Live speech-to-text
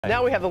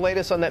Now we have the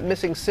latest on that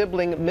missing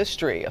sibling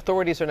mystery.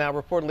 Authorities are now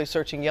reportedly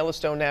searching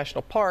Yellowstone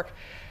National Park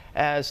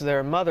as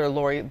their mother,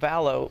 Lori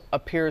Vallow,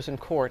 appears in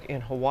court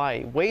in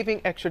Hawaii, waiving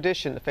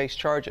extradition to face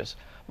charges.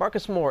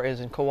 Marcus Moore is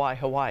in Kauai,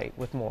 Hawaii,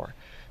 with more.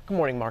 Good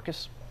morning,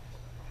 Marcus.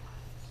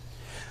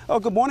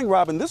 Oh, good morning,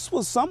 Robin. This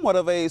was somewhat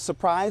of a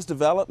surprise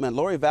development.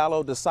 Lori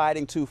Vallow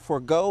deciding to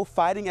forego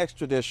fighting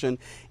extradition,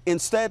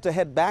 instead to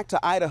head back to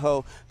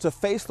Idaho to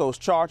face those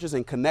charges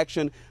in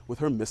connection with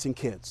her missing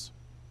kids.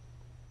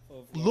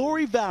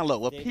 Lori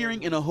Vallow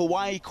appearing in a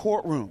Hawaii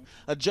courtroom,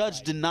 a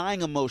judge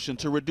denying a motion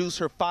to reduce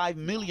her $5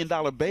 million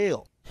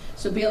bail.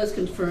 So bail is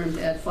confirmed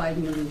at $5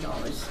 million.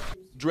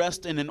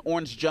 Dressed in an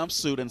orange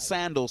jumpsuit and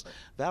sandals,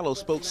 Vallow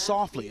spoke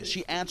softly as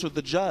she answered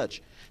the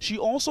judge. She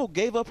also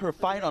gave up her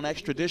fight on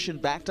extradition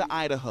back to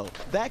Idaho.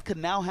 That could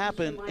now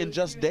happen in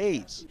just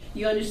days.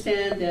 You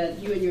understand that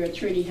you and your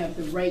attorney have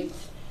the right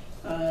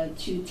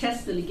to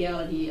test the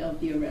legality of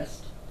the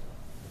arrest?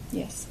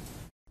 Yes.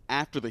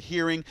 After the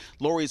hearing,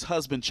 Lori's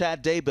husband,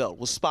 Chad Daybell,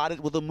 was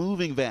spotted with a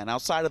moving van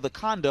outside of the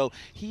condo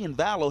he and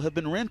Vallow have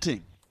been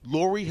renting.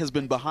 Lori has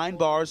been behind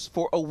bars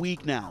for a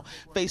week now,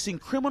 facing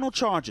criminal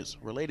charges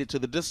related to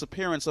the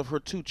disappearance of her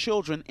two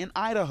children in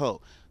Idaho,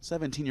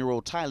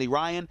 17-year-old Tylee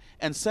Ryan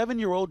and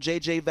 7-year-old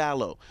JJ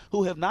Vallow,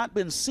 who have not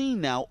been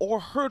seen now or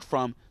heard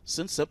from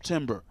since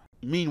September.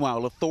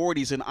 Meanwhile,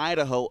 authorities in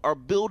Idaho are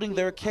building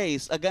their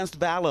case against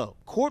Vallow.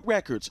 Court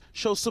records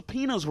show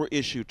subpoenas were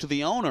issued to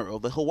the owner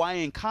of the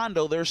Hawaiian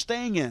condo they're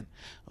staying in.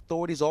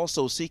 Authorities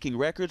also seeking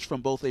records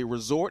from both a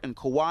resort in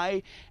Kauai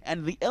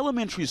and the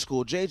elementary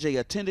school JJ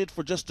attended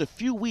for just a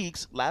few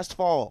weeks last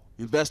fall.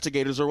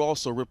 Investigators are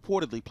also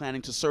reportedly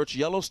planning to search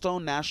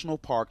Yellowstone National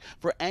Park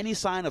for any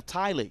sign of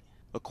Tylee.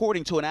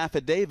 According to an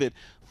affidavit,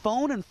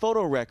 phone and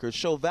photo records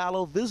show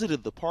Vallow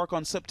visited the park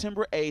on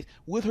September 8th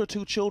with her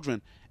two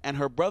children and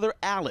her brother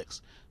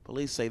Alex.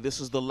 Police say this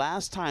is the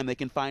last time they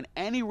can find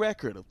any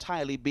record of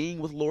Tylee being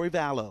with Lori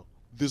Vallow.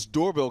 This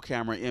doorbell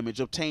camera image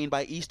obtained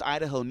by East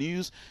Idaho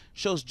News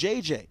shows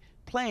JJ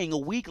playing a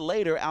week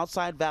later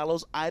outside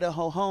Vallow's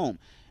Idaho home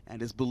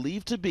and is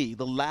believed to be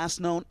the last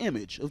known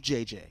image of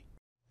JJ.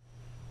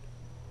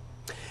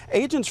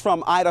 Agents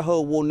from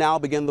Idaho will now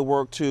begin the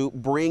work to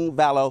bring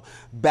Vallow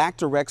back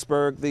to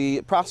Rexburg.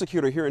 The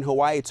prosecutor here in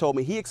Hawaii told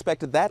me he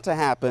expected that to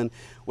happen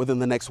within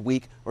the next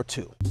week or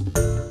two.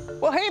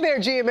 Well, hey there,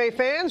 GMA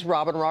fans.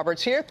 Robin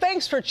Roberts here.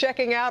 Thanks for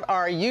checking out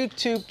our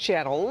YouTube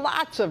channel.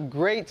 Lots of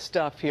great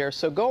stuff here.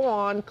 So go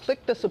on,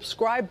 click the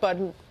subscribe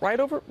button right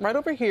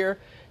over here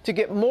to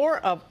get more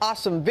of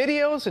awesome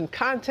videos and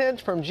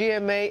content from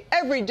GMA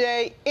every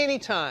day,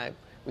 anytime.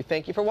 We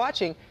thank you for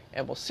watching,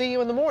 and we'll see you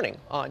in the morning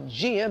on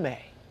GMA.